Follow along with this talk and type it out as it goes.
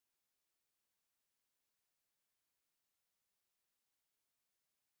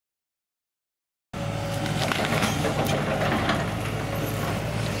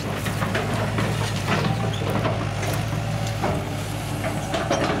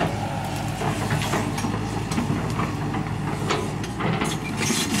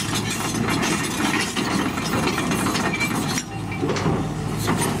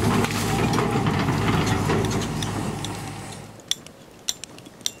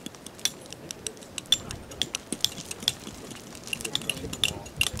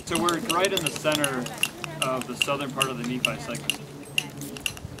So we're right in the center of the southern part of the Nephi segment.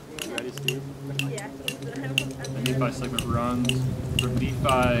 You ready, Steve? Yeah. The Nephi segment runs from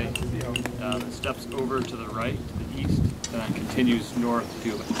Nephi, steps over to the right, to the east, and then continues north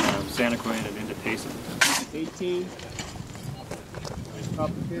to Santaquin and into Payson. 18,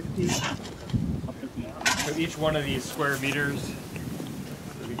 up 50. So each one of these square meters,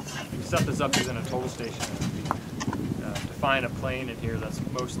 we set this up using a total station. Define a plane in here that's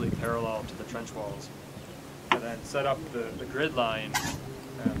mostly parallel to the trench walls, and then set up the grid line.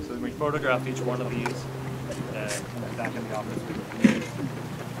 So when we photograph each one of these, and back in the office, we can use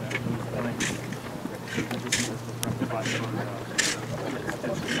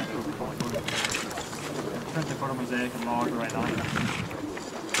print the photo mosaic and log right on it.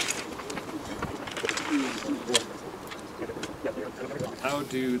 How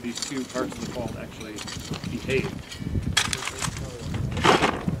do these two parts of the fault actually behave?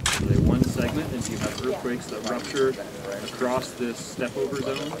 Are they one segment, and do you have earthquakes that rupture across this step-over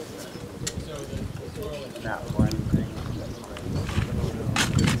zone? Not one thing.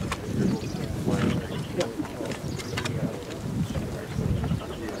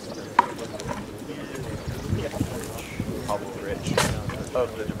 Bubble rich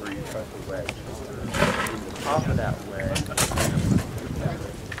of the debris from the wedge. Off of that wedge.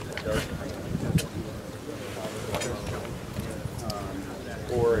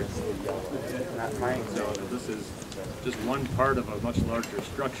 Or it's not mine. So this is just one part of a much larger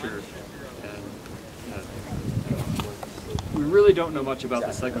structure, and we really don't know much about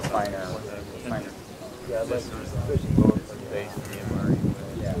the segment size. Yeah, like fishing boats from the base of the MRE.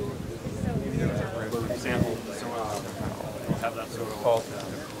 Yeah. Sample the soil, we'll have that soil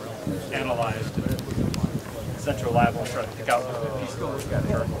analyzed in central lab. We'll try to pick out the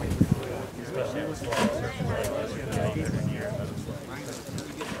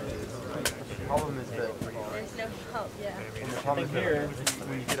Problem is that There's no help, yeah. And the problem here,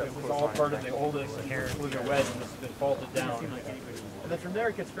 when you get up, it's all part of the oldest inherent fluvial wedge, and it's been faulted down. And then from there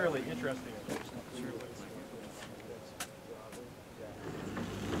it gets fairly interesting.